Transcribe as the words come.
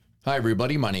Hi,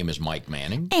 everybody. My name is Mike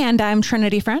Manning. And I'm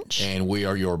Trinity French. And we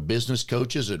are your business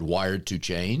coaches at Wired to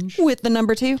Change. With the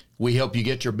number 2. We help you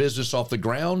get your business off the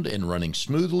ground and running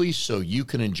smoothly so you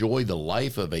can enjoy the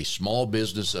life of a small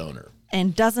business owner.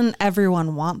 And doesn't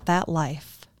everyone want that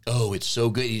life? Oh, it's so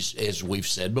good. As we've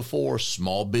said before,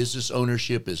 small business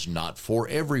ownership is not for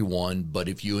everyone, but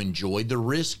if you enjoy the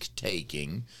risk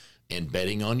taking and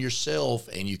betting on yourself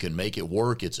and you can make it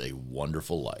work, it's a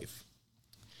wonderful life.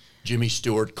 Jimmy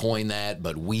Stewart coined that,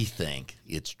 but we think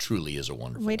it truly is a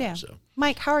wonderful life. We do. So.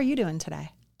 Mike, how are you doing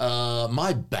today?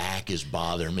 My back is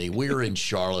bothering me. We were in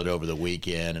Charlotte over the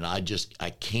weekend, and I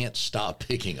can't stop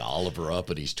picking Oliver up,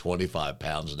 and he's 25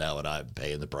 pounds now, and I'm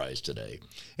paying the price today.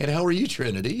 And how are you,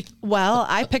 Trinity? Well,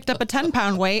 I picked up a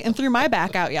 10-pound weight and threw my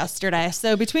back out yesterday.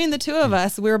 So between the two of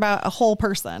us, we're about a whole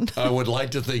person. I would like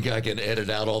to think I can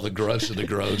edit out all the grunts and the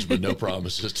groans, but no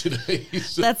promises today.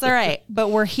 So. That's all right. But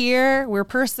we're here, we're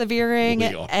persevering,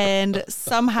 and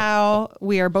somehow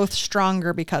we are both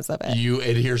stronger because of it.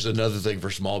 And here's another thing for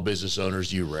small business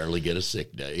owners, you rarely get a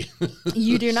sick day.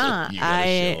 You do not.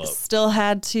 I still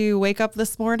had to wake up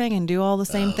this morning and do all the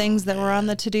same things that were on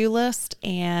the to-do list,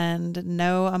 and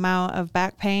no amount of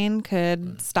back pain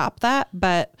could stop that,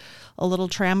 but a little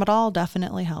Tramadol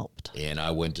definitely helped. And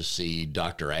I went to see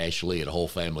Dr. Ashley at Whole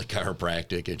Family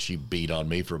Chiropractic, and she beat on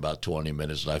me for about 20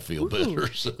 minutes, and I feel better.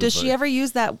 So, Does she ever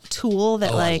use that tool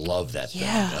that I love that thing.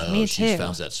 Yeah, me too. She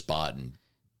found that spot and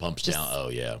pumps down. Oh,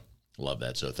 yeah. Love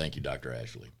that. So thank you, Dr.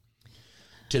 Ashley.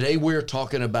 Today we're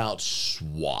talking about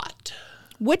SWOT.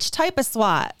 Which type of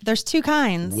SWOT? There's 2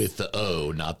 kinds. With the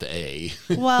O, not the A.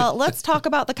 Well, let's talk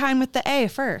about the kind with the A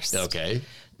first. Okay.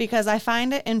 Because I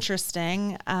find it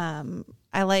interesting.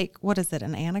 I like, what is it,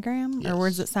 an anagram? Yes. Or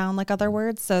words that sound like other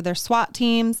words? So there's SWAT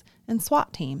teams and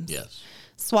SWAT teams. Yes.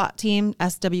 SWAT team,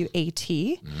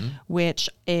 SWAT, which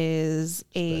is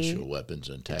Special weapons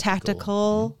and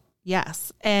tactical.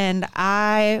 Yes. And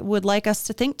I would like us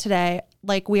to think today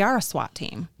like we are a SWAT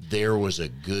team. There was a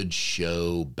good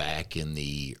show back in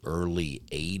the early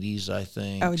 80s, I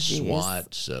think. Oh, geez.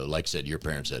 SWAT. So, like I said, your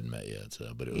parents hadn't met yet,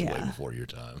 but it was way before your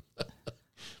time.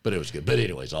 But it was good. But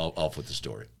anyways, off with the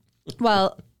story.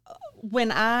 Well,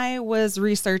 when I was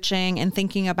researching and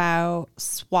thinking about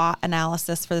SWOT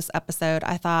analysis for this episode,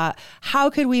 I thought,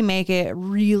 how could we make it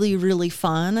really, really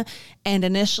fun? And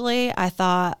initially I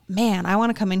thought, man, I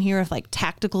want to come in here with like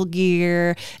tactical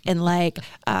gear and like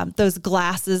those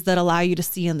glasses that allow you to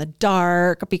see in the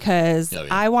dark, because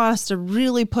I want us to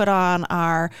really put on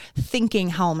our thinking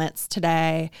helmets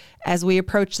today as we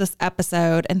approach this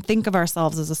episode and think of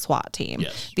ourselves as a SWAT team.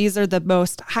 Yes. These are the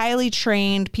most highly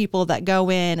trained people that go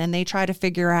in and they try to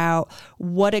figure out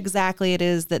what exactly it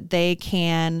is that they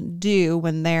can do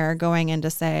when they're going into,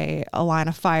 say, a line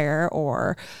of fire,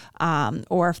 or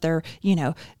if they're,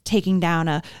 taking down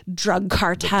a drug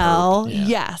cartel.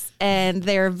 Yes. And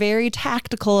they're very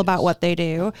tactical about what they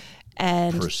do.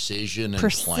 And precision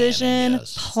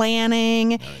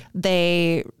planning.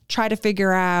 They try to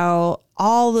figure out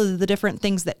all of the different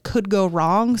things that could go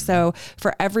wrong. So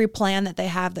for every plan that they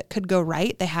have that could go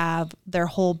right, they have their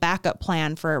whole backup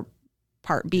plan for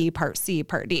part B, part C,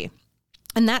 part D.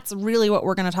 And that's really what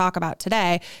we're going to talk about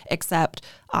today, except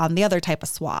on the other type of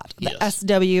SWOT, the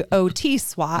SWOT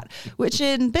SWOT, which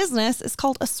in business is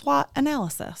called a SWOT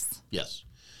analysis. Yes.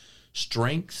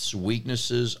 Strengths,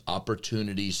 weaknesses,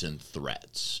 opportunities, and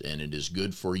threats. And it is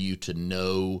good for you to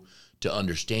know, to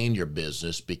understand your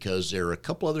business, because there are a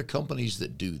couple other companies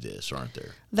that do this, aren't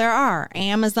there? There are.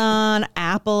 Amazon,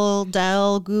 Apple,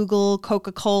 Dell, Google,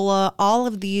 Coca-Cola, all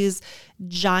of these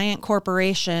giant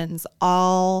corporations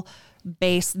all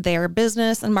base their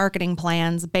business and marketing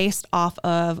plans based off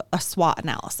of a SWOT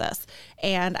analysis.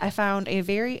 And I found a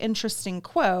very interesting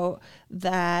quote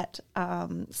that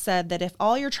said that if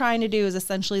all you're trying to do is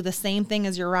essentially the same thing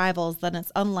as your rivals, then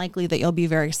it's unlikely that you'll be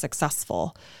very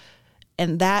successful.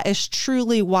 And that is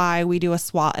truly why we do a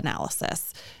SWOT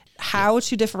analysis. How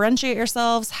to differentiate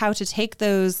yourselves, how to take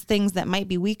those things that might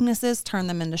be weaknesses, turn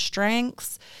them into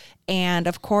strengths. And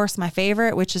of course, my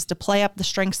favorite, which is to play up the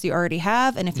strengths you already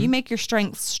have. And if you make your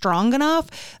strengths strong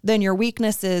enough, then your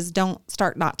weaknesses don't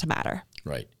start not to matter.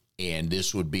 Right. And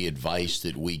this would be advice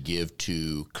that we give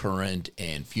to current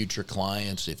and future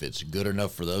clients. If it's good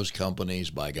enough for those companies,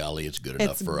 by golly, it's good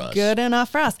enough for us. It's good enough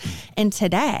for us. And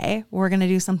today, we're going to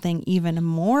do something even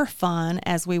more fun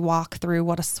as we walk through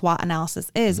what a SWOT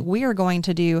analysis is. We are going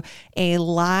to do a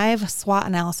live SWOT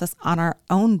analysis on our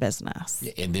own business.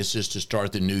 And this is to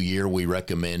start the new year. We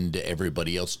recommend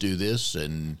everybody else do this,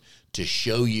 and to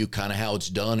show you kind of how it's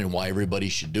done and why everybody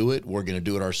should do it. We're going to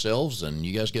do it ourselves, and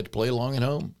you guys get to play along at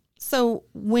home. So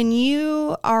when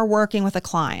you are working with a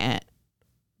client,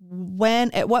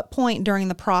 at what point during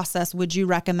the process would you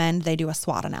recommend they do a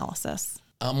SWOT analysis?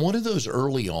 One of those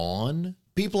early on.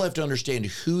 People have to understand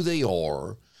who they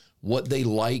are, what they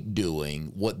like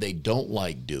doing, what they don't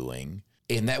like doing,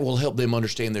 and that will help them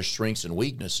understand their strengths and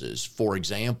weaknesses. For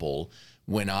example,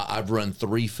 when I've run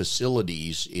 3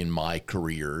 facilities in my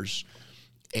careers,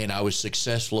 and I was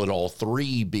successful at all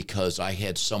 3 because I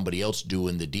had somebody else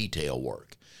doing the detail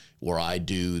work, where I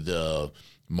do the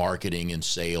marketing and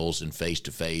sales and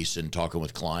face-to-face and talking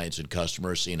with clients and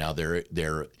customers, seeing how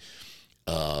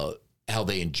how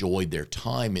they enjoyed their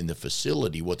time in the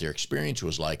facility, what their experience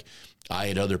was like. I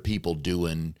had other people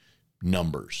doing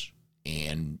numbers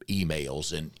and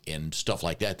emails and stuff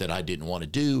like that I didn't want to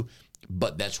do,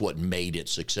 but that's what made it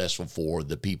successful for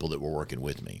the people that were working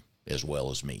with me as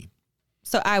well as me.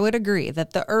 So I would agree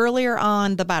that the earlier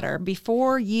on, the better.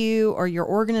 Before you or your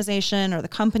organization or the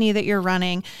company that you're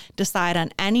running decide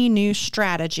on any new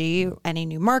strategy, any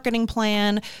new marketing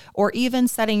plan, or even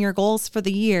setting your goals for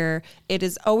the year, it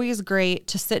is always great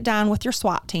to sit down with your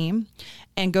SWOT team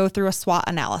and go through a SWOT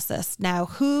analysis. Now,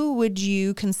 who would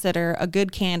you consider a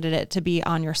good candidate to be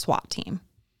on your SWOT team?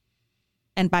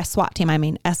 And by SWAT team, I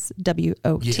mean SWOT.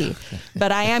 Yeah.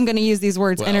 But I am going to use these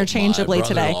words interchangeably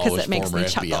today because it makes me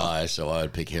chuckle. FBI, so I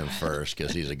would pick him first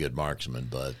because he's a good marksman,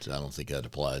 but I don't think that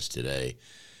applies today.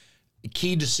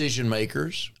 Key decision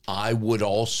makers, I would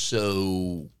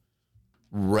also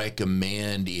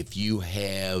recommend if you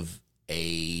have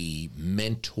a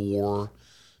mentor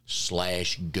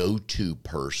 / go-to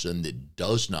person that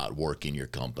does not work in your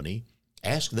company,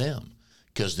 ask them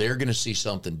because they're going to see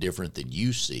something different than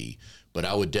you see. But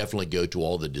I would definitely go to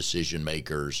all the decision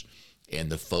makers and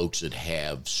the folks that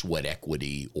have sweat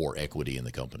equity or equity in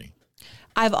the company.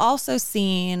 I've also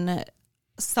seen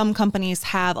some companies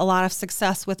have a lot of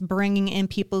success with bringing in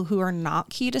people who are not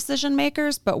key decision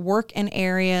makers, but work in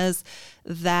areas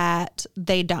that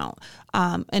they don't.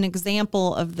 An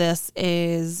example of this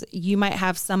is you might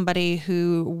have somebody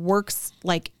who works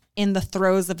like in the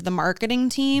throes of the marketing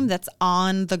team that's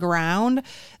on the ground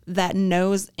that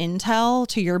knows intel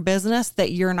to your business that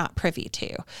you're not privy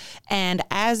to. And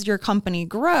as your company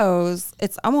grows,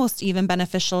 it's almost even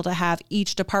beneficial to have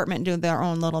each department do their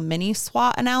own little mini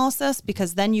SWOT analysis,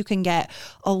 because then you can get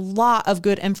a lot of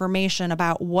good information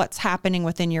about what's happening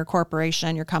within your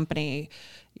corporation, your company,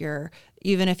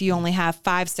 even if you only have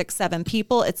 5, 6, 7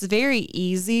 people, it's very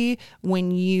easy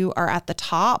when you are at the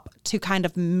top to kind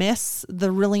of miss the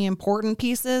really important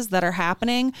pieces that are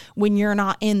happening when you're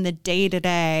not in the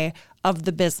day-to-day of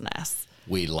the business.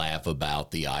 We laugh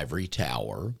about the ivory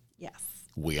tower. Yes.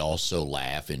 We also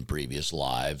laugh in previous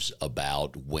lives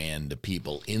about when the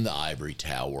people in the ivory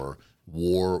tower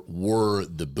were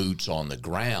the boots on the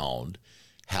ground,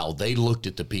 how they looked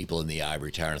at the people in the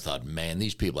ivory tower and thought, man,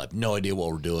 these people have no idea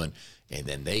what we're doing. And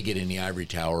then they get in the ivory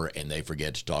tower and they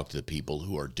forget to talk to the people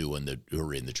who are in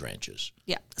the trenches.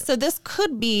 Yeah. So this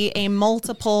could be a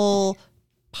multiple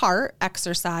part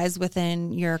exercise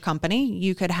within your company.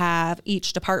 You could have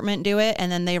each department do it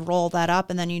and then they roll that up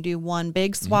and then you do one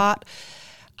big SWOT. Mm-hmm.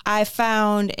 I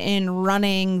found in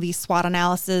running the SWOT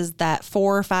analysis that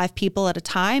 4 or 5 people at a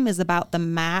time is about the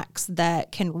max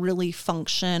that can really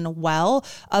function well.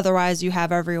 Otherwise, you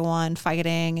have everyone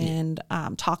fighting and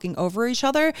talking over each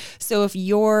other. So if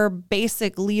your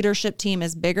basic leadership team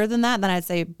is bigger than that, then I'd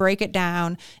say break it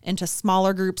down into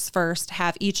smaller groups first,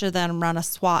 have each of them run a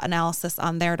SWOT analysis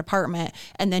on their department,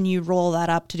 and then you roll that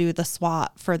up to do the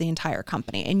SWOT for the entire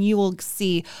company. And you will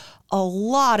see a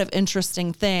lot of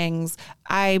interesting things.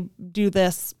 I do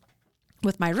this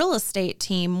with my real estate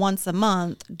team once a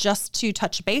month just to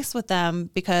touch base with them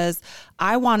because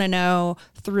I want to know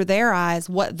through their eyes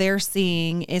what they're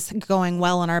seeing is going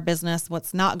well in our business,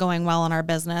 what's not going well in our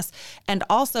business. And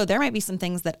also there might be some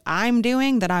things that I'm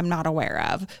doing that I'm not aware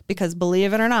of because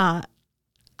believe it or not,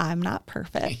 I'm not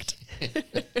perfect.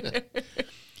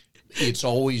 It's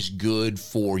always good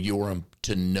for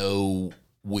to know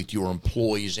with your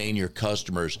employees and your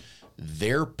customers,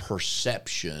 their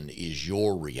perception is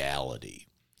your reality.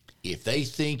 If they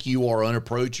think you are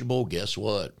unapproachable, guess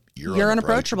what? You're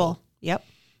unapproachable. Yep.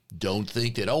 Don't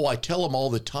think that, I tell them all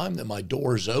the time that my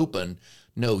door is open.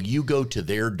 No, you go to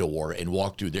their door and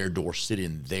walk through their door, sit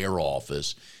in their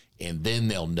office, and then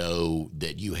they'll know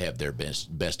that you have their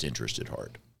best interest at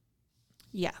heart.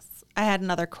 Yes. I had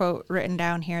another quote written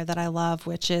down here that I love,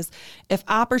 which is, if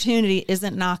opportunity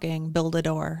isn't knocking, build a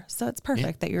door. So it's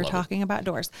perfect that you're talking about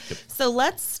doors. Yep. So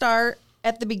let's start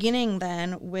at the beginning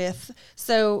then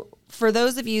so for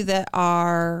those of you that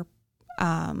are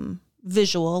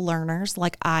visual learners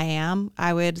like I am,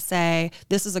 I would say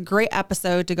this is a great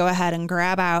episode to go ahead and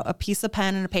grab out a piece of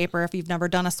pen and a paper if you've never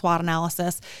done a SWOT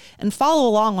analysis and follow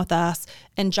along with us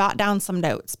and jot down some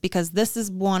notes, because this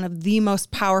is one of the most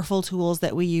powerful tools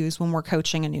that we use when we're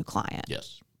coaching a new client.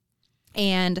 Yes.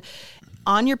 And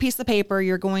on your piece of paper,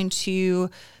 you're going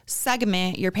to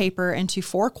segment your paper into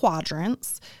 4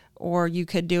 quadrants, or you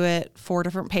could do it 4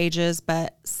 different pages,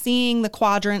 but seeing the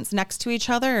quadrants next to each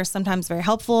other is sometimes very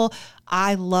helpful.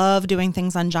 I love doing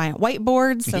things on giant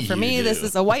whiteboards. So for me, this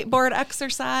is a whiteboard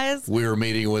exercise. We were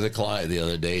meeting with a client the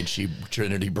other day, and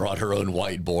Trinity brought her own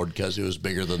whiteboard because it was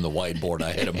bigger than the whiteboard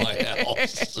I had in my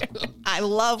house. I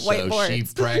love whiteboards. So she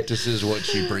practices what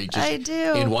she preaches. I do.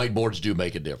 And whiteboards do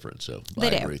make a difference. So I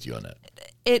agree with you on that.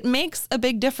 It makes a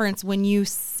big difference when you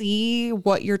see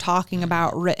what you're talking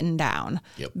about written down,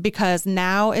 because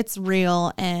now it's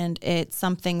real and it's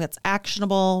something that's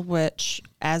actionable, which,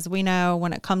 as we know,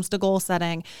 when it comes to goal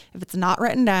setting, if it's not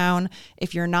written down,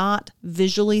 if you're not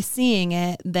visually seeing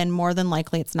it, then more than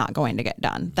likely it's not going to get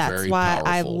done. That's Very why powerful.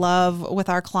 I love with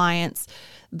our clients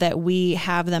that we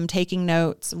have them taking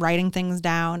notes, writing things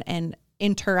down, and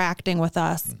interacting with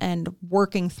us and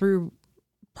working through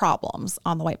problems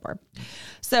on the whiteboard.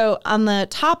 So on the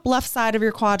top left side of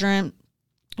your quadrant,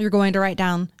 you're going to write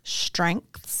down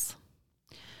strengths.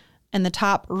 And the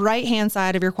top right-hand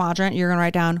side of your quadrant, you're going to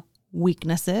write down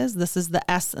weaknesses. This is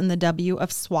the S and the W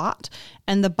of SWOT.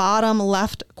 And the bottom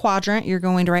left quadrant, you're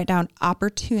going to write down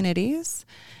opportunities.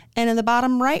 And in the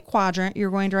bottom right quadrant,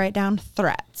 you're going to write down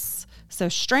threats. So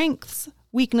strengths,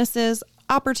 weaknesses,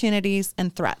 opportunities,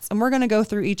 and threats. And we're going to go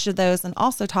through each of those and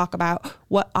also talk about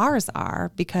what ours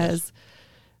are, because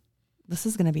this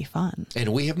is going to be fun.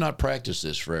 And we have not practiced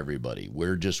this for everybody.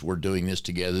 We're doing this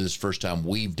together. This is the first time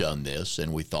we've done this,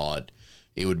 and we thought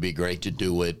it would be great to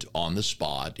do it on the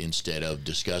spot instead of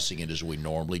discussing it as we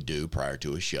normally do prior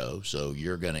to a show. So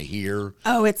you're going to hear.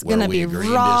 Oh, it's going to be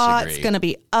raw. It's going to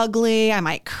be ugly. I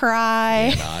might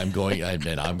cry. And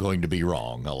I'm going to be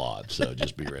wrong a lot. So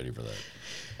just be ready for that.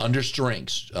 Under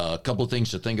strengths, a couple of things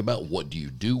to think about. What do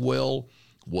you do well?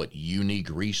 What unique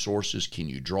resources can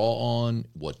you draw on?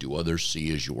 What do others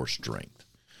see as your strength?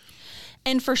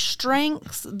 And for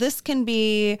strengths, this can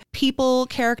be people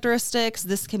characteristics.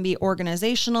 This can be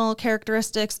organizational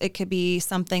characteristics. It could be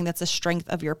something that's a strength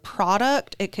of your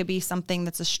product. It could be something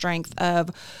that's a strength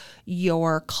of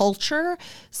your culture.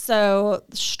 So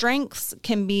strengths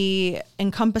can be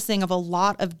encompassing of a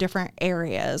lot of different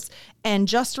areas. And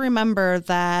just remember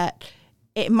that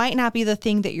it might not be the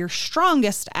thing that you're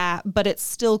strongest at, but it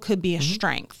still could be a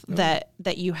strength that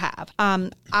you have.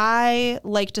 I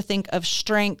like to think of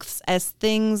strengths as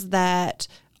things that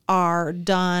are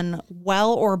done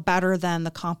well or better than the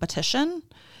competition.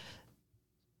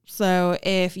 So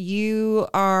if you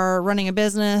are running a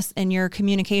business and your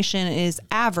communication is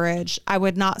average, I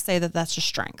would not say that that's a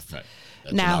strength.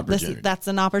 Right. That's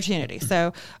an opportunity.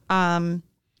 So,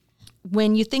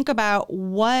 when you think about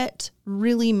what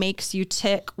really makes you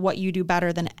tick, what you do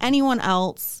better than anyone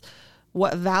else,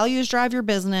 what values drive your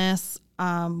business,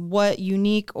 what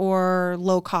unique or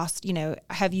low cost,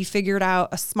 have you figured out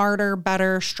a smarter,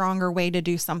 better, stronger way to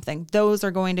do something? Those are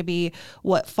going to be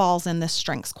what falls in this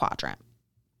strengths quadrant.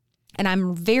 And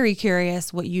I'm very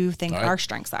curious what you think our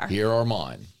strengths are. Here are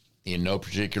mine, in no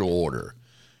particular order.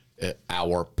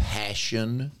 Our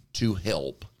passion to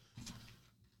help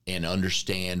and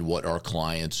understand what our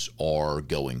clients are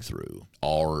going through,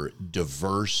 our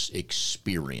diverse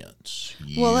experience.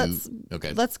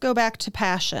 Let's go back to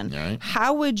passion. Right.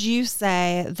 How would you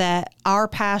say that our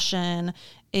passion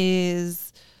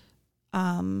is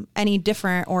any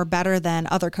different or better than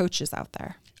other coaches out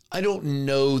there? I don't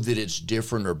know that it's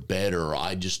different or better.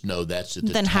 I just know that's at the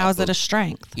top. Then how is it a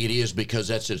strength? It is, because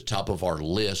that's at the top of our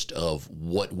list of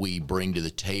what we bring to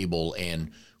the table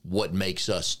and what makes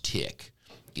us tick.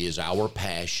 Is our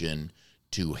passion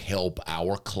to help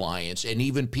our clients and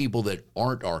even people that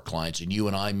aren't our clients. And you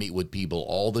and I meet with people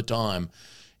all the time.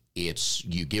 It's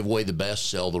you give away the best,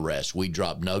 sell the rest. We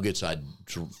drop nuggets. I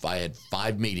had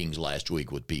 5 meetings last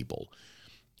week with people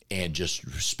and just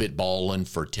spitballing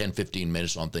for 10, 15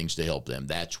 minutes on things to help them.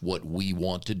 That's what we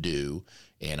want to do.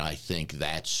 And I think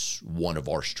that's one of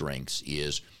our strengths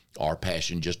is our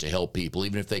passion just to help people.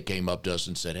 Even if they came up to us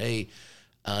and said, hey,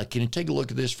 can you take a look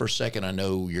at this for a second? I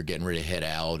know you're getting ready to head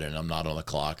out and I'm not on the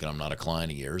clock and I'm not a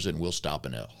client of yours, and we'll stop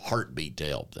in a heartbeat to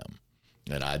help them.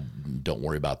 And I don't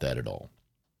worry about that at all.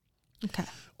 Okay.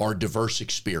 Our diverse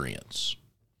experience.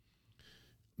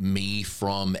 Me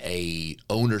from a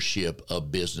ownership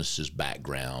of businesses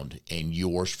background and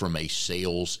yours from a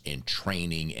sales and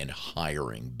training and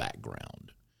hiring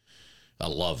background. I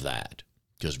love that.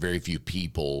 because very few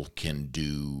people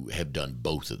have done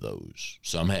both of those.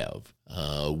 Some have.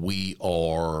 We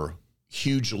are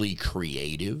hugely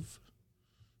creative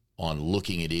on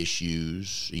looking at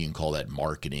issues. You can call that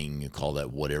marketing, you can call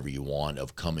that whatever you want,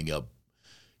 of coming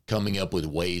up with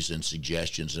ways and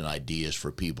suggestions and ideas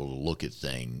for people to look at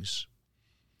things,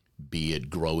 be it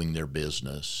growing their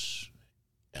business,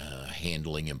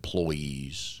 handling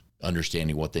employees,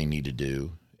 understanding what they need to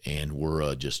do. And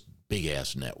we're just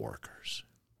big-ass networkers.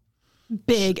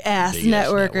 Big-ass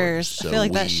networkers. So I feel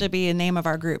like that should be a name of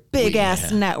our group.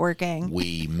 Big-ass networking.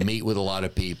 We meet with a lot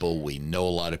of people. We know a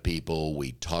lot of people.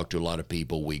 We talk to a lot of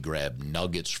people. We grab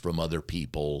nuggets from other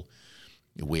people.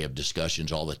 We have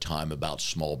discussions all the time about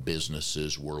small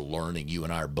businesses. We're learning. You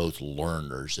and I are both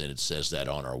learners, and it says that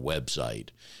on our website.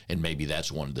 And maybe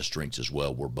that's one of the strengths as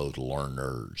well. We're both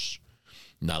learners.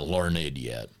 Not learned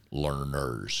yet.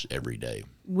 Learners every day.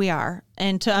 We are.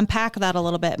 And to unpack that a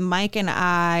little bit, Mike and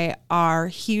I are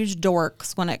huge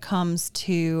dorks when it comes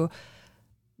to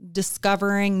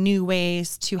discovering new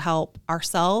ways to help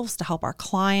ourselves, to help our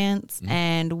clients. Mm-hmm.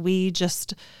 And we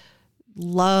just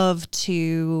love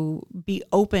to be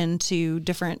open to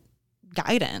different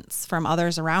guidance from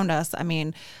others around us. I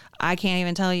mean, I can't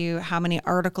even tell you how many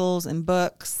articles and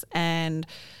books and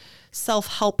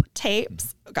self-help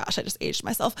tapes. Gosh, I just aged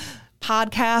myself.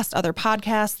 Other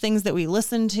podcasts, things that we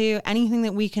listen to, anything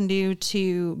that we can do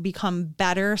to become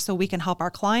better so we can help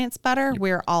our clients better. Yep.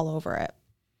 We're all over it.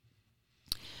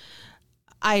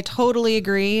 I totally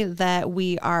agree that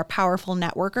we are powerful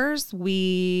networkers.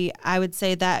 I would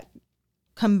say that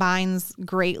combines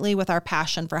greatly with our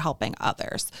passion for helping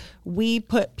others. We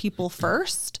put people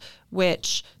first,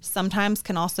 which sometimes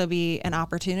can also be an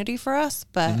opportunity for us,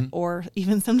 but or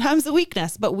even sometimes a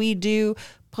weakness, but we do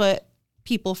put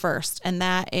people first. And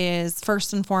that is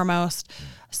first and foremost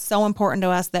so important to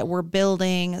us, that we're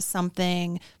building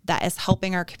something that is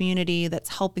helping our community, that's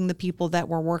helping the people that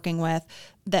we're working with,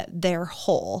 that they're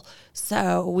whole.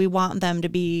 So we want them to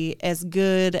be as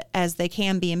good as they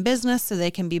can be in business so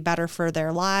they can be better for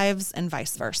their lives and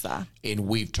vice versa. And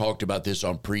we've talked about this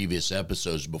on previous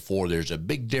episodes before. There's a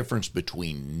big difference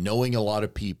between knowing a lot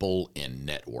of people and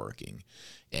networking.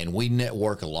 And we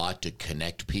network a lot to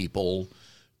connect people.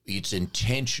 It's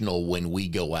intentional when we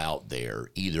go out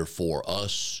there, either for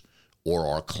us or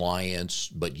our clients,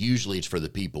 but usually it's for the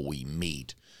people we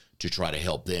meet to try to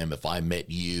help them. If I met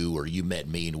you or you met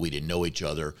me and we didn't know each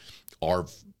other, our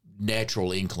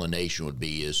natural inclination would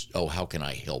be how can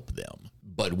I help them?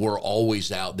 But we're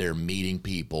always out there meeting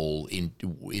people.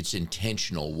 It's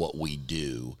intentional what we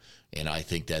do, and I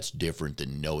think that's different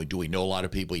than knowing. Do we know a lot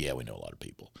of people? Yeah, we know a lot of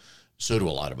people. So do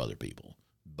a lot of other people.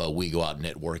 But we go out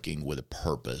networking with a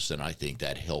purpose, and I think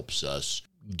that helps us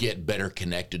get better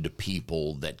connected to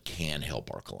people that can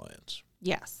help our clients.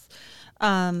 Yes.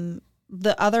 The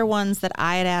other ones that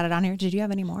I had added on here, did you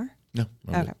have any more? No.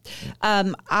 Okay.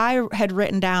 I had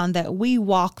written down that we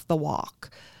walk the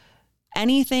walk.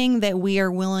 Anything that we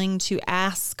are willing to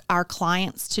ask our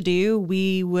clients to do,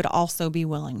 we would also be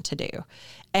willing to do.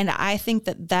 And I think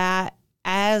that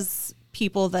as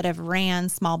people that have ran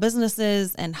small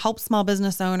businesses and helped small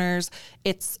business owners,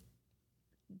 it's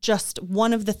just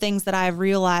one of the things that I've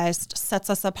realized sets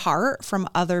us apart from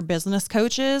other business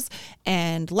coaches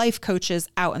and life coaches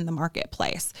out in the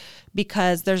marketplace,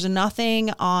 because there's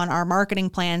nothing on our marketing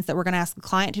plans that we're going to ask the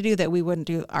client to do that we wouldn't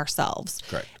do ourselves.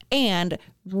 Correct. And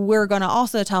we're going to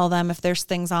also tell them if there's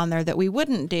things on there that we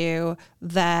wouldn't do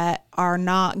that are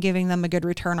not giving them a good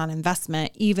return on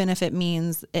investment, even if it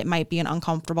means it might be an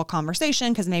uncomfortable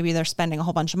conversation because maybe they're spending a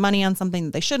whole bunch of money on something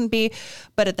that they shouldn't be.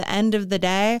 But at the end of the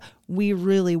day, we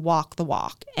really walk the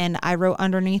walk. And I wrote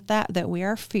underneath that we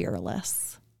are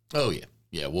fearless. Oh, yeah.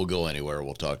 Yeah, we'll go anywhere.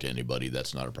 We'll talk to anybody.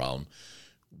 That's not a problem.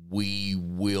 We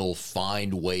will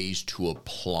find ways to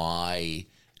apply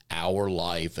our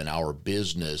life and our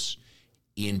business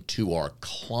into our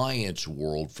client's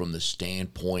world from the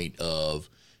standpoint of,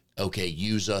 okay,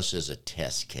 use us as a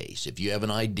test case. If you have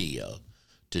an idea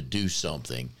to do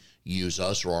something, use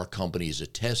us or our company as a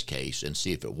test case and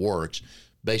see if it works.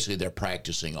 Basically, they're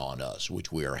practicing on us,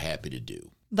 which we are happy to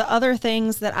do. The other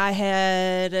things that I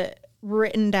had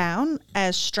written down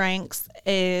as strengths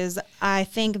is I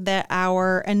think that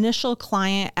our initial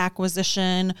client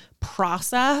acquisition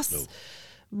process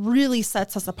really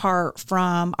sets us apart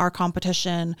from our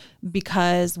competition,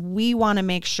 because we want to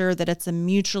make sure that it's a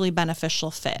mutually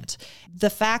beneficial fit. The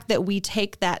fact that we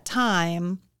take that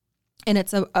time And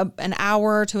it's an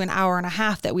hour to an hour and a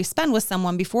half that we spend with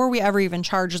someone before we ever even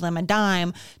charge them a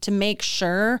dime to make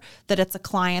sure that it's a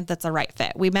client that's a right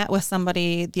fit. We met with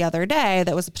somebody the other day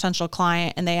that was a potential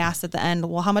client, and they asked at the end,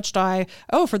 well, how much do I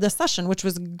owe for this session? Which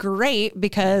was great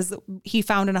because he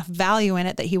found enough value in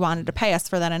it that he wanted to pay us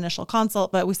for that initial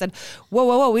consult. But we said,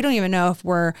 whoa, we don't even know if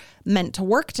we're meant to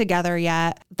work together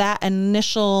yet. That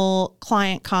initial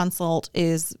client consult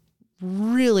is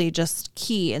really just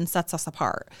key and sets us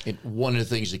apart. And one of the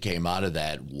things that came out of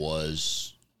that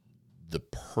was the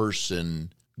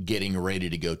person getting ready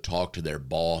to go talk to their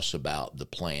boss about the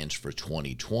plans for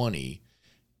 2020,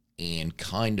 and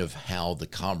kind of how the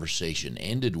conversation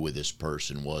ended with this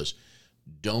person was,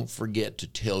 don't forget to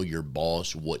tell your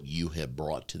boss what you have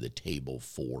brought to the table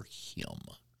for him.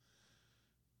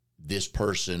 This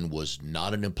person was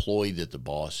not an employee that the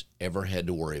boss ever had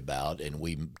to worry about, and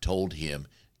we told him,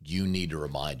 you need to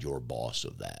remind your boss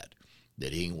of that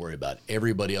he can worry about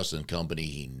everybody else in the company.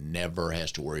 He never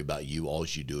has to worry about you. All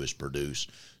you do is produce.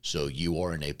 So you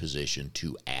are in a position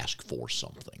to ask for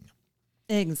something.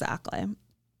 Exactly.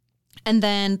 And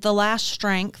then the last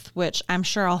strength, which I'm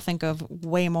sure I'll think of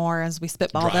way more as we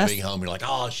spitball Driving home, you're like,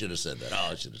 oh, I should have said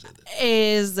that.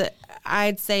 Is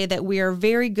I'd say that we are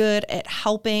very good at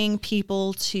helping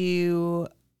people to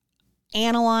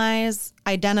analyze,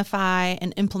 identify,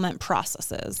 and implement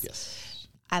processes. Yes.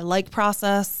 I like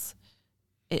process.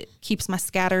 It keeps my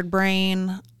scattered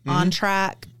brain on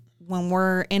track. When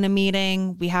we're in a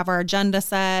meeting, we have our agenda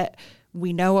set.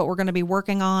 We know what we're going to be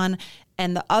working on.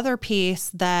 And the other piece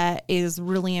that is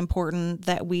really important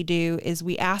that we do is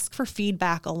we ask for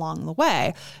feedback along the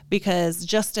way, because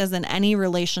just as in any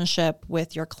relationship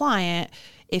with your client,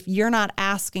 if you're not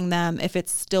asking them if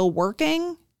it's still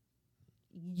working,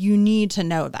 you need to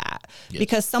know that. Yes.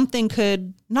 Because something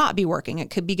could not be working. It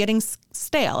could be getting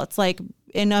stale. It's like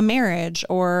in a marriage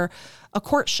or a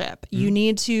courtship. You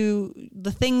need to,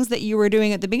 the things that you were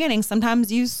doing at the beginning,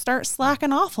 sometimes you start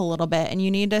slacking off a little bit, and you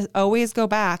need to always go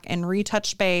back and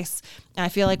retouch base. And I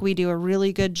feel like we do a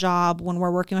really good job when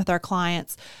we're working with our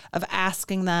clients of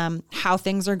asking them how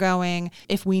things are going.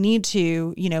 If we need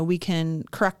to, we can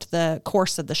correct the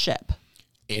course of the ship.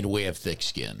 And we have thick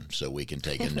skin, so we can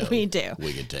take a no. We do.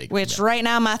 We can take Which no. Right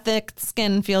now my thick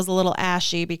skin feels a little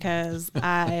ashy because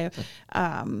I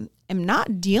am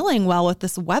not dealing well with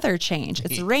this weather change.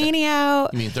 It's rainy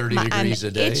out. You mean 30 degrees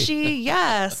a day? Itchy,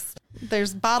 yes.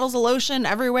 There's bottles of lotion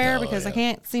everywhere because I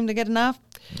can't seem to get enough.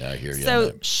 I hear you.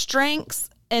 So strengths,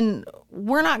 and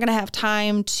we're not going to have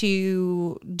time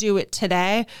to do it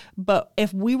today, but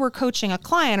if we were coaching a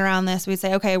client around this, we'd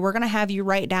say, okay, we're going to have you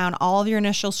write down all of your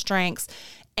initial strengths.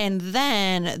 And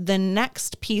then the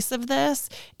next piece of this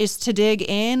is to dig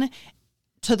in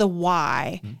to the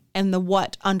why and the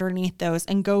what underneath those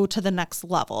and go to the next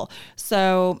level.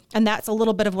 So, and that's a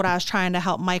little bit of what I was trying to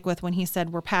help Mike with when he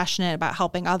said we're passionate about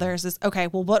helping others is, okay,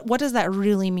 well, what does that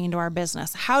really mean to our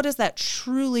business? How does that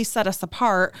truly set us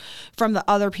apart from the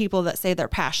other people that say they're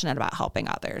passionate about helping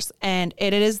others? And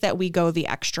it is that we go the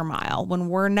extra mile. When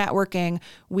we're networking,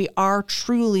 we are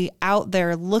truly out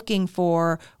there looking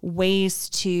for ways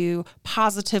to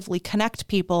positively connect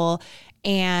people.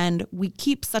 And we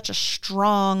keep such a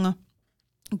strong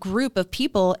group of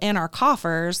people in our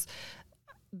coffers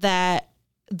that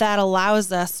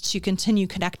allows us to continue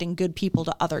connecting good people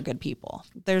to other good people.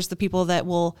 There's the people that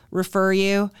will refer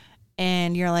you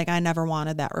and you're like, I never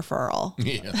wanted that referral.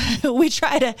 Yeah. We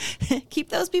try to keep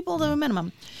those people to a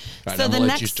minimum. Right, so I'm going to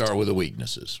let you start with the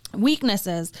weaknesses.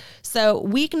 Weaknesses. So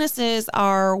weaknesses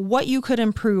are what you could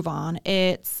improve on.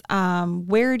 It's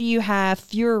where do you have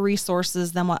fewer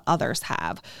resources than what others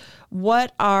have?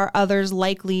 What are others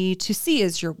likely to see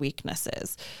as your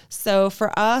weaknesses? So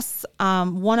for us,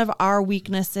 one of our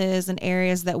weaknesses and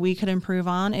areas that we could improve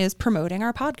on is promoting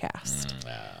our podcast.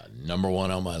 Number one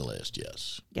on my list,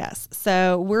 yes. Yes.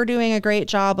 So we're doing a great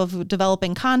job of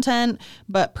developing content,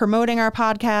 but promoting our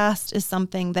podcast is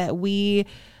something that we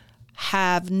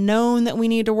have known that we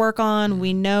need to work on.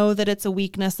 We know that it's a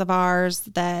weakness of ours,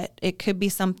 that it could be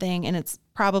something, and it's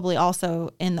probably also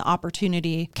in the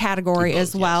opportunity category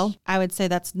as well. Yes. I would say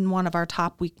that's one of our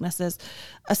top weaknesses.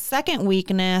 A second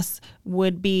weakness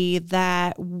would be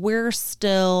that we're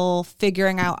still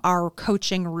figuring out our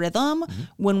coaching rhythm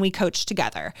when we coach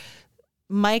together.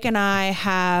 Mike and I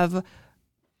have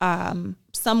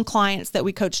some clients that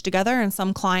we coach together and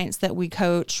some clients that we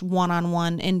coach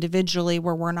one-on-one individually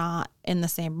where we're not in the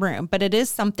same room. But it is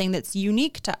something that's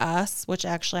unique to us, which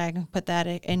actually I can put that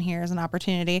in here as an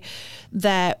opportunity,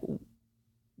 that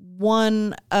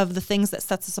one of the things that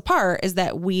sets us apart is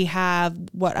that we have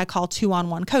what I call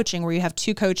 2-on-1 coaching, where you have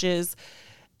two coaches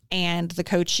and the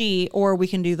coachee, or we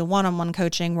can do the one-on-one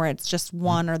coaching where it's just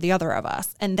one or the other of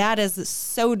us. And that is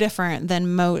so different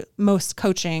than most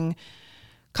coaching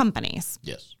companies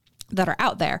Yes. that are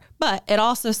out there. But it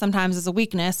also sometimes is a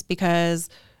weakness because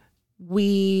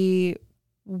we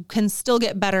can still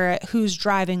get better at who's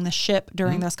driving the ship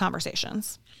during those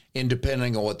conversations. And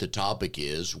depending on what the topic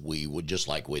is, we would, just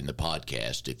like in the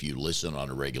podcast, if you listen on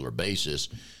a regular basis,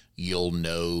 you'll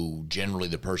know generally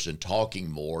the person talking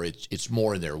more, it's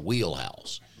more in their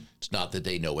wheelhouse. It's not that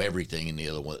they know everything and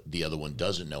the other one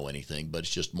doesn't know anything, but it's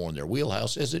just more in their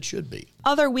wheelhouse, as it should be.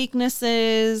 Other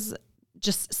weaknesses,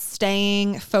 just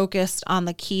staying focused on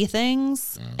the key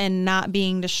things and not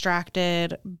being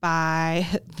distracted by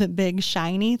the big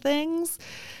shiny things,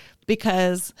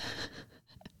 because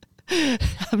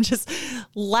I'm just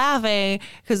laughing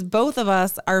because both of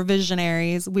us are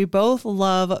visionaries. We both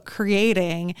love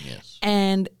creating. Yes.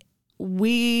 And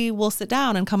we will sit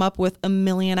down and come up with a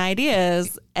million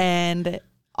ideas, and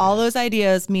all those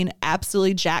ideas mean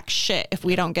absolutely jack shit if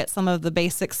we don't get some of the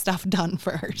basic stuff done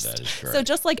first. That is correct. So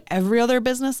just like every other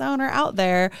business owner out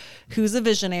there who's a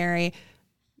visionary,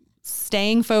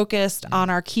 staying focused on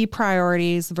our key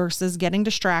priorities versus getting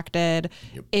distracted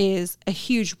is a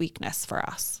huge weakness for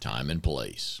us. Time and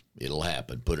place. It'll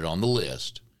happen. Put it on the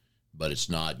list, but it's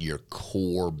not your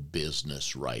core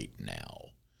business right now.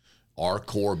 Our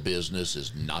core business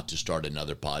is not to start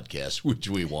another podcast, which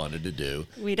we wanted to do.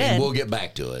 We did. And we'll get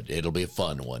back to it. It'll be a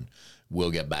fun one. We'll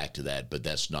get back to that, but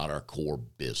that's not our core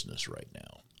business right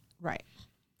now. Right.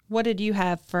 What did you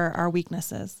have for our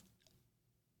weaknesses?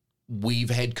 We've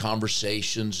had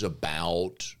conversations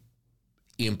about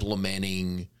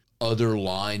implementing other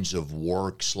lines of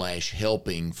work /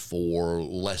 helping for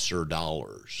lesser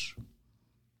dollars.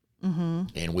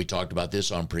 And we talked about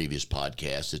this on previous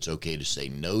podcasts. It's okay to say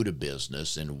no to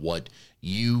business and what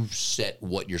you set,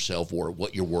 what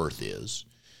your worth is.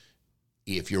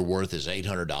 If your worth is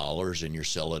 $800 and you're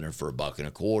selling it for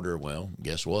 $1.25, well,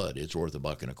 guess what? It's worth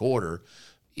 $1.25.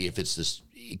 If it's this,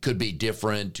 it could be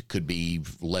different, could be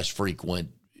less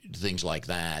frequent, things like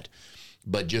that.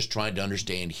 But just trying to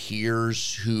understand,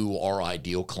 here's who our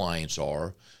ideal clients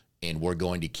are, and we're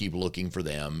going to keep looking for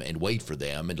them and wait for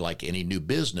them. And like any new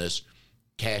business,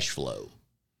 cash flow.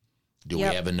 Do we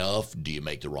have enough? Do you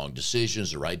make the wrong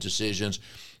decisions, the right decisions?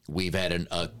 We've had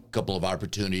a couple of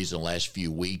opportunities in the last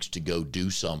few weeks to go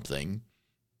do something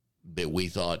that we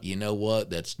thought, you know what,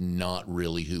 that's not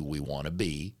really who we want to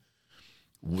be.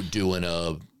 We're doing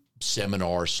a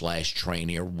seminar /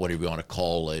 training, or whatever you want to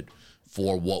call it,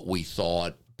 for what we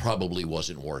thought probably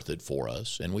wasn't worth it for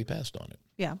us, and we passed on it.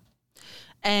 Yeah.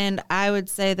 And I would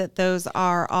say that those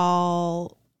are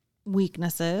all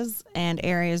weaknesses and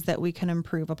areas that we can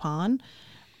improve upon.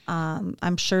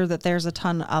 I'm sure that there's a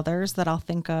ton of others that I'll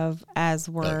think of as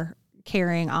we're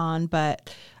carrying on,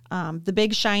 but the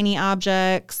big shiny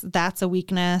objects, that's a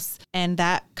weakness. And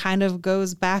that kind of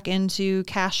goes back into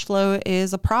cash flow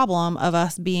is a problem of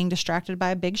us being distracted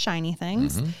by big shiny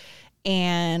things.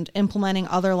 And implementing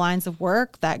other lines of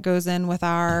work that goes in with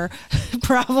our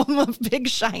problem of big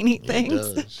shiny things.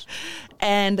 It does.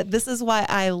 And this is why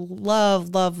I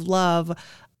love the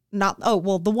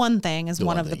One Thing is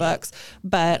one of the books,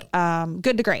 but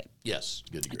Good to Great. Yes,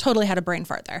 Good to Great. Totally had a brain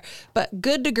fart there. But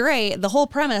Good to Great, the whole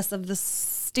premise of this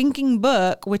stinking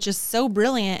book, which is so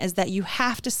brilliant, is that you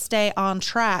have to stay on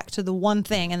track to the one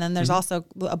thing. And then there's also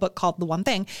a book called The One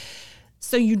Thing,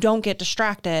 so you don't get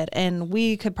distracted. And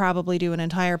we could probably do an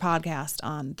entire podcast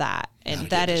on that. And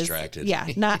that is,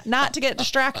 not to get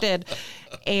distracted.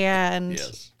 And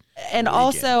and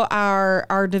also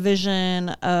our division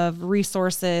of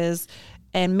resources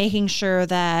and making sure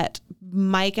that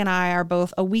Mike and I are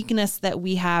both, a weakness that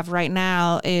we have right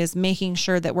now is making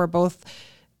sure that we're both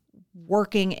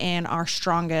working in our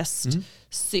strongest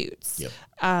suits.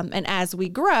 And as we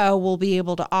grow, we'll be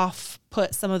able to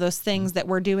put some of those things that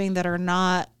we're doing that are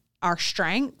not our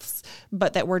strengths,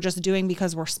 but that we're just doing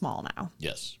because we're small now.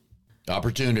 Yes.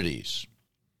 Opportunities.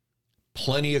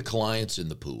 Plenty of clients in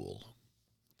the pool.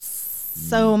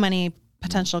 So many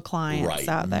potential clients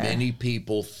out there. Many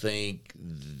people think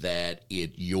that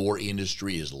your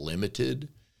industry is limited,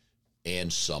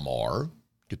 and some are,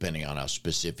 depending on how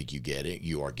specific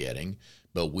you are getting.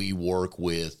 But we work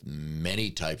with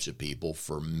many types of people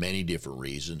for many different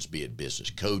reasons, be it business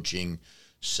coaching,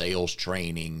 sales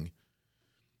training.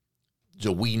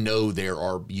 So we know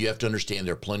you have to understand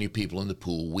there are plenty of people in the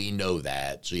pool. We know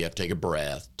that. So you have to take a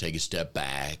breath, take a step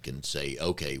back and say,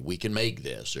 okay, we can make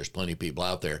this. There's plenty of people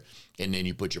out there. And then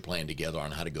you put your plan together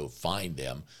on how to go find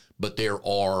them. But there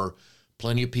are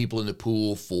plenty of people in the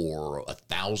pool for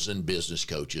 1,000 business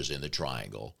coaches in the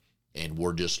triangle. And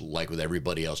we're just like with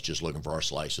everybody else, just looking for our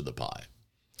slice of the pie.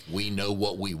 We know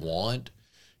what we want.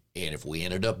 And if we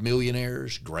ended up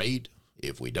millionaires, great.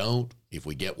 If we don't, if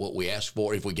we get what we ask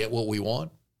for, if we get what we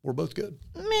want, we're both good.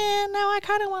 Man, now I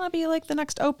kind of want to be like the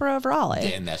next Oprah of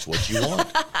Raleigh. And that's what you want.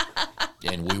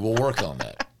 And we will work on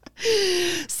that.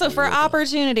 So for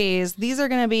opportunities, these are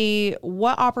going to be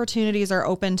what opportunities are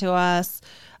open to us.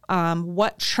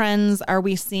 What trends are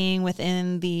we seeing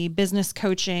within the business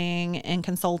coaching and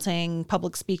consulting,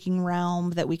 public speaking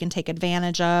realm that we can take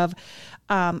advantage of?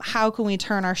 How can we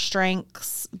turn our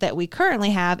strengths that we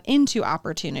currently have into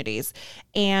opportunities?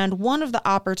 And one of the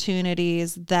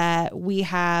opportunities that we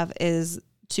have is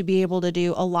to be able to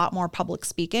do a lot more public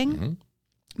speaking. Mm-hmm.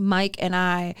 Mike and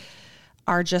I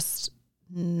are just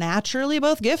naturally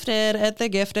both gifted at the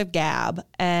gift of gab.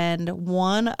 And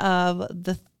one of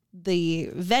the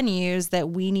venues that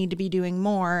we need to be doing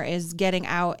more is getting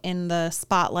out in the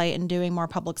spotlight and doing more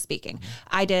public speaking.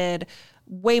 I did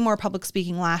way more public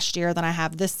speaking last year than I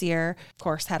have this year. Of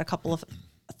course, had a couple of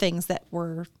things that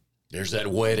were there's that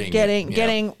wedding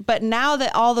getting, but now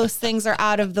that all those things are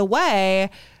out of the way,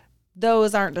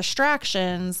 those aren't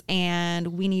distractions, and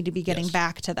we need to be getting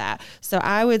back to that. So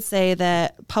I would say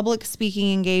that public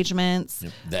speaking engagements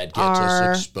that gets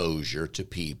us exposure to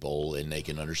people, and they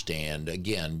can understand.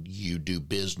 Again, you do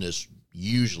business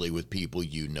usually with people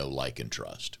you know, like, and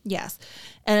trust. Yes.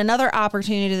 And another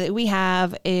opportunity that we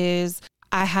have is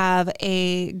I have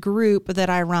a group that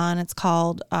I run. It's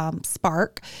called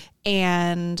Spark.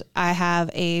 And I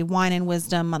have a Wine and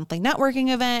Wisdom monthly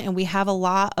networking event, and we have a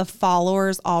lot of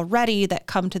followers already that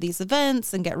come to these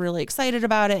events and get really excited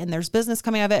about it, and there's business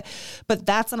coming out of it. But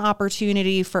that's an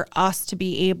opportunity for us to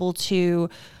be able to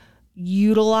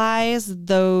utilize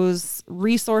those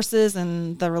resources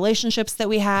and the relationships that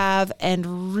we have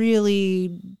and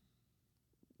really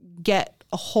get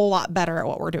a whole lot better at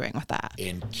what we're doing with that.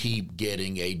 And keep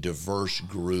getting a diverse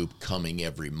group coming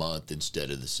every month instead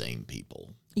of the same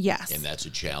people. Yes. And that's a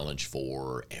challenge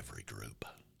for every group,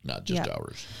 not just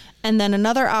ours. And then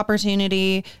another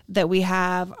opportunity that we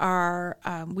have are,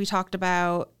 we talked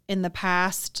about in the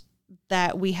past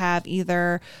that we have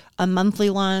either a monthly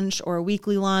lunch or a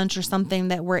weekly lunch or something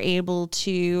that we're able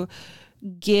to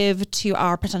give to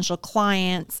our potential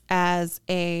clients as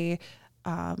a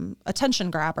attention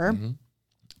grabber,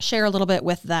 share a little bit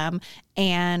with them.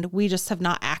 And we just have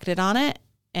not acted on it.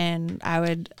 And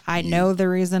I know the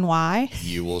reason why.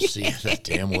 You will see that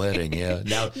damn wedding, yeah.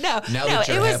 Now No, that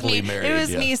you're it was happily me. married. It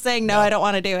was me saying, no, I don't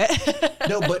want to do it.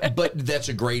 No, but that's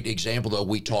a great example, though.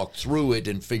 We talk through it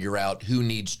and figure out who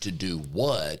needs to do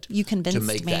what. You convinced to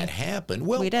make me. that happen.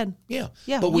 Well, we did. Yeah.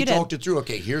 Yeah, but we you did. talked it through.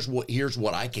 Okay, here's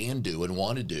what I can do and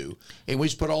want to do. And we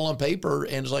just put it all on paper,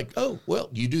 and it's like, oh, well,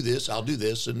 you do this, I'll do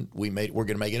this, and we're going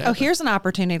to make it happen. Oh, here's an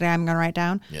opportunity I'm going to write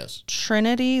down. Yes.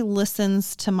 Trinity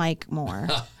listens to Mike more.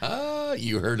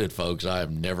 You heard it, folks. I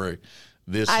am never.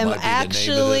 I'm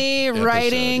actually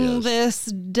writing this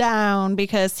down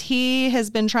because he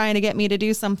has been trying to get me to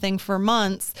do something for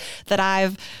months that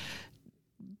I've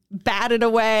batted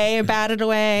away,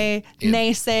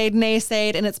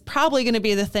 naysayed, and it's probably going to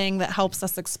be the thing that helps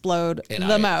us explode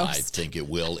the most. I think it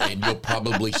will, and you'll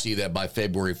probably see that by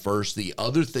February 1st. The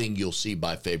other thing you'll see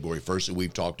by February 1st that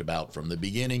we've talked about from the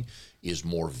beginning is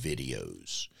more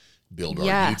videos. Build our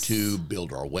YouTube,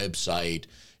 build our website,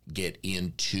 get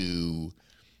into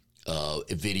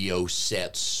video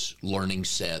sets, learning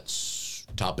sets,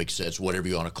 topic sets, whatever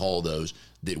you want to call those,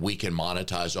 that we can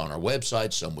monetize on our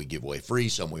website. Some we give away free,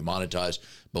 some we monetize,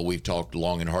 but we've talked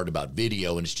long and hard about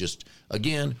video, and it's just,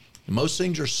 again, most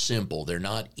things are simple. They're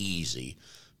not easy,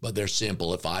 but they're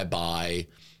simple. If I buy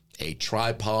a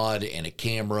tripod and a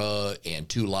camera and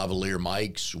 2 lavalier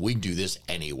mics, we can do this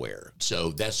anywhere.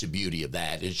 So that's the beauty of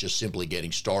that. It's just simply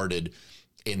getting started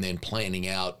and then planning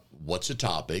out what's the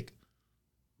topic.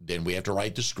 Then we have to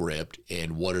write the script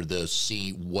and what's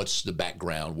the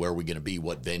background, where are we going to be,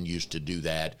 what venues to do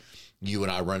that. You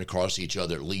and I run across each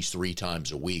other at least 3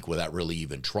 times a week without really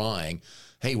even trying.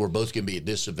 Hey, we're both going to be at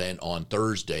this event on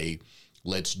Thursday.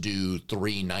 Let's do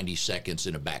 3 90 seconds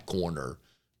in a back corner,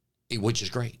 which is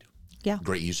great. Yeah.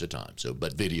 Great use of time. So,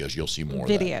 but videos, you'll see more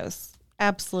videos. of that.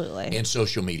 Absolutely. And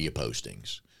social media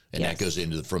postings. And that goes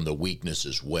into from the weakness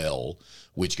as well,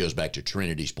 which goes back to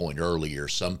Trinity's point earlier.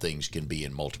 Some things can be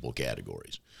in multiple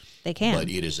categories. They can. But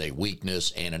it is a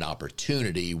weakness and an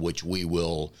opportunity, which we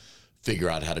will figure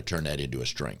out how to turn that into a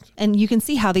strength. And you can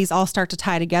see how these all start to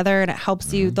tie together, and it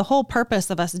helps you. The whole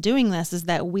purpose of us doing this is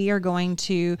that we are going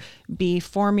to be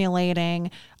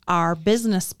formulating our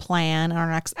business plan in our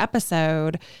next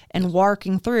episode and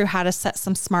working through how to set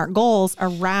some smart goals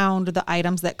around the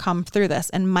items that come through this.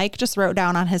 And Mike just wrote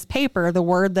down on his paper the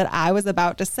word that I was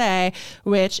about to say,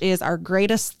 which is our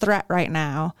greatest threat right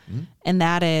now. And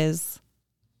that is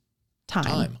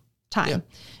time. Yeah.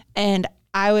 And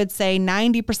I would say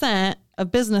 90%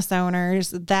 of business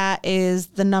owners, that is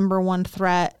the number one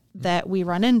threat that we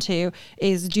run into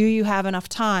is, do you have enough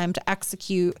time to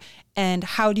execute, and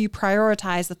how do you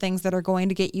prioritize the things that are going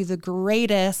to get you the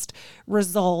greatest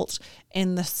result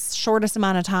in the shortest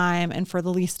amount of time and for the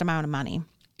least amount of money?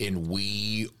 And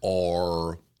we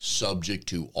are subject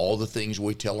to all the things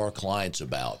we tell our clients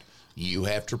about. You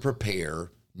have to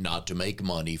prepare not to make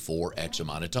money for X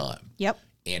amount of time. Yep.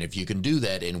 And if you can do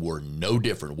that, and we're no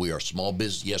different, we are small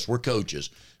business. Yes, we're coaches,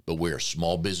 but we're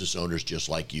small business owners just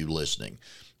like you listening.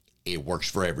 It works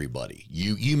for everybody.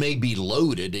 You may be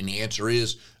loaded, and the answer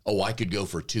is, oh, I could go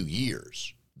for 2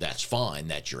 years. That's fine.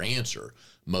 That's your answer.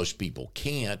 Most people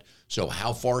can't. So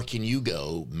how far can you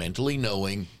go mentally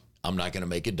knowing I'm not going to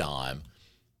make a dime?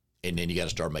 And then you got to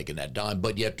start making that dime.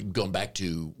 But you have to, going back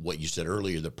to what you said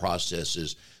earlier, the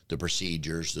processes, the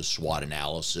procedures, the SWOT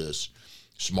analysis,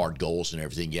 SMART goals and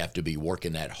everything. You have to be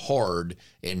working that hard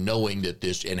and knowing that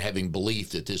this, and having belief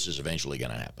that this is eventually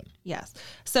going to happen. Yes.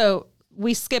 So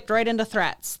we skipped right into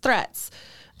threats.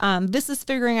 This is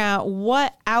figuring out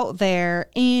what out there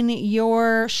in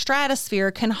your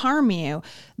stratosphere can harm you.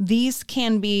 These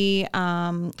can be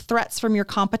threats from your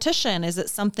competition. Is it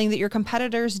something that your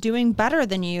competitor's doing better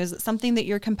than you? Is it something that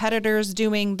your competitor's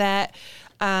doing that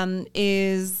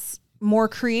is more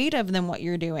creative than what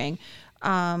you're doing?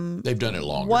 They've done it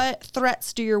longer. What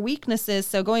threats do your weaknesses?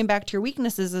 So going back to your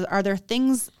weaknesses, are there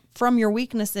things from your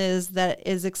weaknesses that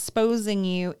is exposing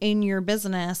you in your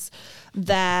business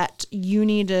that you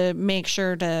need to make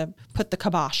sure to put the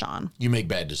kibosh on? You make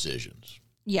bad decisions.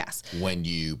 Yes. When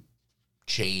you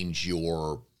change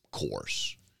your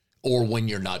course, or when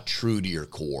you're not true to your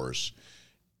course.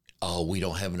 Oh, we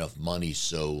don't have enough money,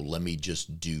 so let me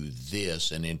just do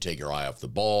this, and then take your eye off the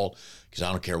ball, because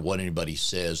I don't care what anybody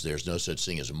says, there's no such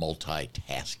thing as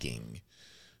multitasking.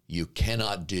 You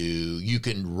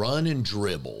can run and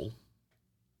dribble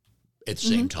at the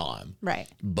same time. Right.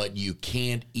 But you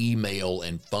can't email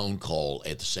and phone call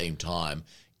at the same time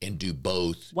and do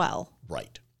both. Well.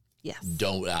 Right. Yes.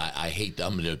 I hate that.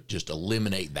 I'm going to just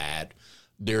eliminate that.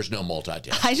 There's no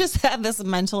multitasking. I just had this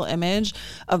mental image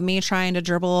of me trying to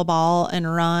dribble a ball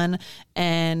and run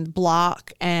and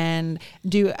block and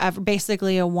do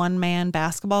basically a one-man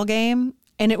basketball game.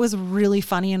 And it was really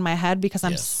funny in my head because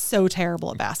I'm so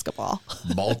terrible at basketball.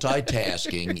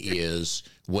 Multitasking is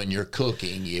when you're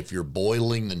cooking, if you're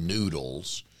boiling the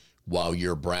noodles while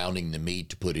you're browning the meat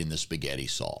to put in the spaghetti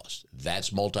sauce.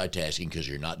 That's multitasking because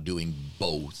you're not doing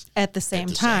both at the same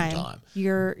time.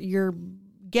 You're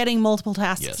getting multiple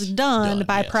tasks done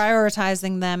by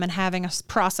prioritizing them and having a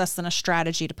process and a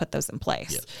strategy to put those in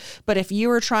place. Yes. But if you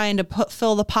were trying to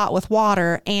fill the pot with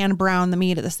water and brown the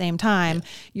meat at the same time,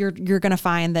 you're going to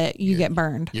find that you get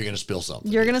burned. You're going to spill something.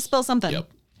 You're going to spill something.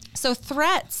 Yep. So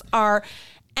threats are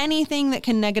anything that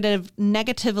can negatively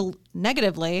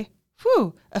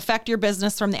affect your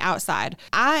business from the outside.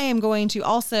 I am going to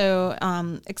also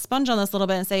expunge on this a little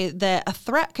bit and say that a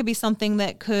threat could be something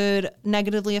that could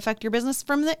negatively affect your business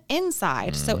from the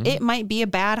inside. So it might be a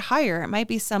bad hire. It might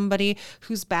be somebody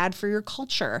who's bad for your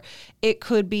culture. It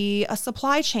could be a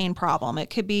supply chain problem. It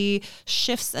could be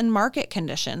shifts in market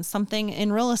conditions. Something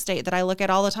in real estate that I look at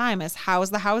all the time is, how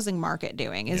is the housing market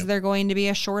doing? Is there going to be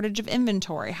a shortage of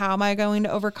inventory? How am I going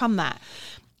to overcome that?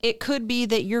 It could be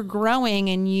that you're growing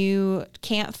and you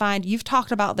can't find, you've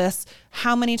talked about this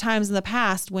how many times in the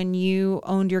past when you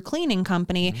owned your cleaning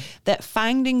company, that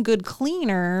finding good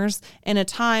cleaners in a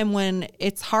time when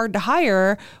it's hard to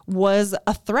hire was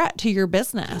a threat to your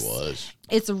business. It was.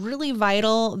 It's really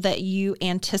vital that you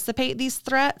anticipate these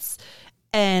threats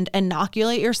and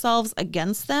inoculate yourselves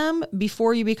against them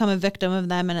before you become a victim of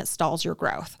them and it stalls your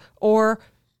growth or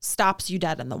stops you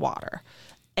dead in the water.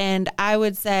 And I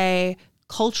would say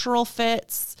cultural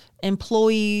fits,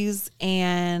 employees,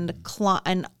 and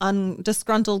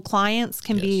disgruntled clients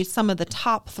can be some of the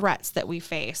top threats that we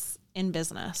face in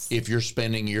business. If you're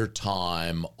spending your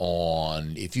time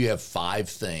on, if you have 5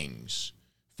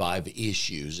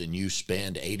 issues, and you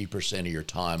spend 80% of your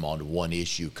time on one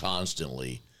issue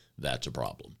constantly, that's a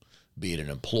problem. Be it an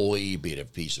employee, be it a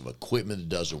piece of equipment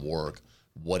that doesn't work,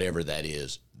 whatever that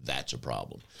is, that's a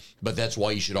problem. But that's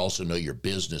why you should also know your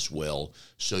business well,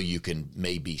 so you can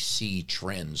maybe see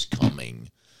trends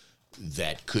coming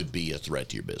that could be a threat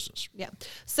to your business. Yeah.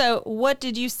 So what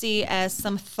did you see as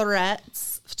some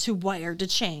threats to Wired to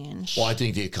Change? Well, I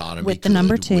think the economy With the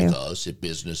number two. with us, if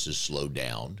businesses slow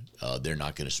down, they're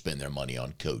not going to spend their money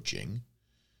on coaching.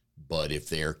 But if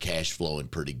they're cash flowing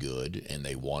pretty good and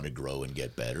they want to grow and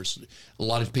get better, so a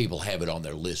lot of people have it on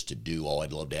their list to do, oh,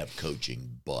 I'd love to have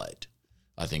coaching, but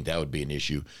I think that would be an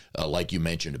issue. Like you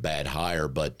mentioned, a bad hire,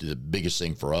 but the biggest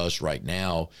thing for us right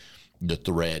now, the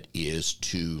threat is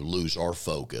to lose our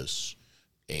focus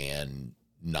and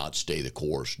not stay the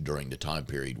course during the time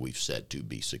period we've set to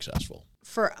be successful.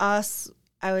 For us,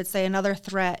 I would say another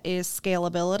threat is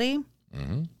scalability.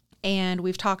 Mm-hmm. And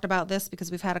we've talked about this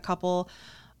because we've had a couple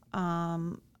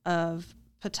of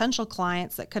potential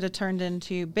clients that could have turned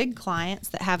into big clients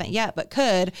that haven't yet, but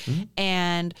could. Mm-hmm.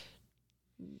 And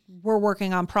we're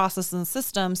working on process and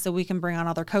systems so we can bring on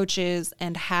other coaches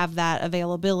and have that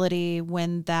availability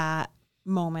when that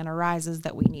moment arises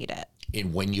that we need it.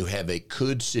 And when you have a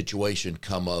could situation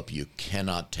come up, you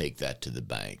cannot take that to the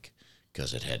bank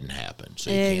because it hadn't happened. So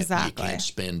you can't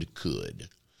spend could.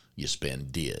 You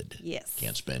spend did. Yes.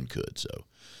 Can't spend could. So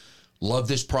love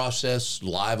this process,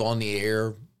 live on the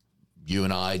air. You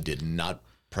and I did not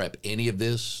prep any of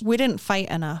this. We didn't fight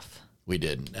enough. We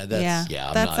didn't.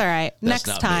 That's all right.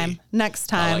 Next time.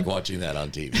 I like watching that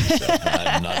on TV.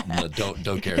 So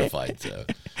don't care to fight. So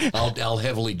I'll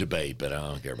heavily debate, but I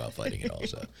don't care about fighting at all.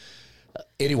 So.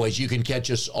 Anyways, you can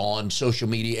catch us on social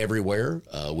media everywhere.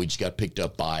 We just got picked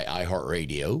up by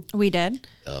iHeartRadio. We did.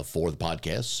 For the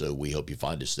podcast, so we hope you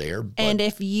find us there. And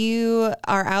if you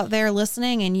are out there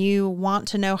listening and you want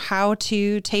to know how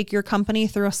to take your company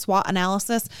through a SWOT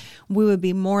analysis, we would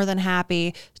be more than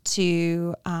happy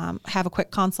to have a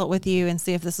quick consult with you and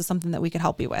see if this is something that we could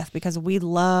help you with, because we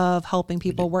love helping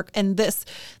people work. And this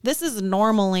is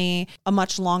normally a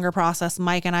much longer process.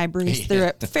 Mike and I breezed through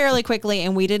it fairly quickly,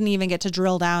 and we didn't even get to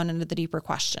drill down into the deeper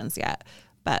questions yet.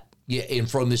 But yeah, and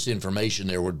from this information,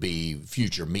 there would be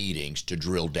future meetings to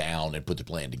drill down and put the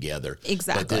plan together.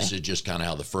 Exactly. But this is just kind of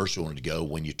how the first one would go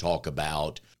when you talk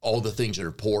about all the things that are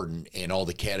important and all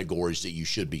the categories that you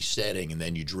should be setting, and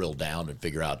then you drill down and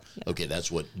figure out, okay, that's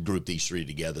what, group these three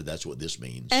together, that's what this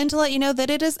means. And to let you know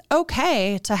that it is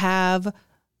okay to have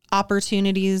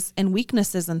opportunities and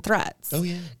weaknesses and threats. Oh,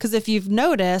 yeah. Because if you've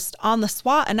noticed on the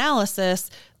SWOT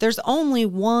analysis, there's only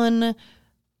one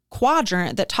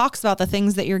quadrant that talks about the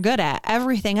things that you're good at.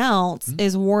 Everything else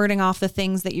is warding off the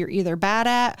things that you're either bad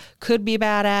at, could be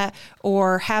bad at,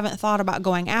 or haven't thought about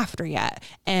going after yet.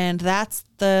 And that's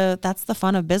the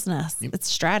fun of business. Yep. It's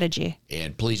strategy.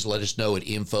 And please let us know at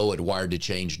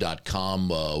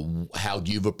info@wiredtochange.com how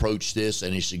you've approached this,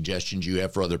 any suggestions you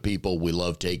have for other people. We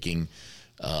love taking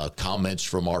comments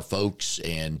from our folks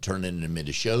and turning them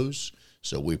into shows.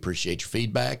 So we appreciate your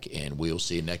feedback, and we'll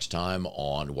see you next time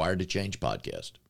on Wired to Change podcast.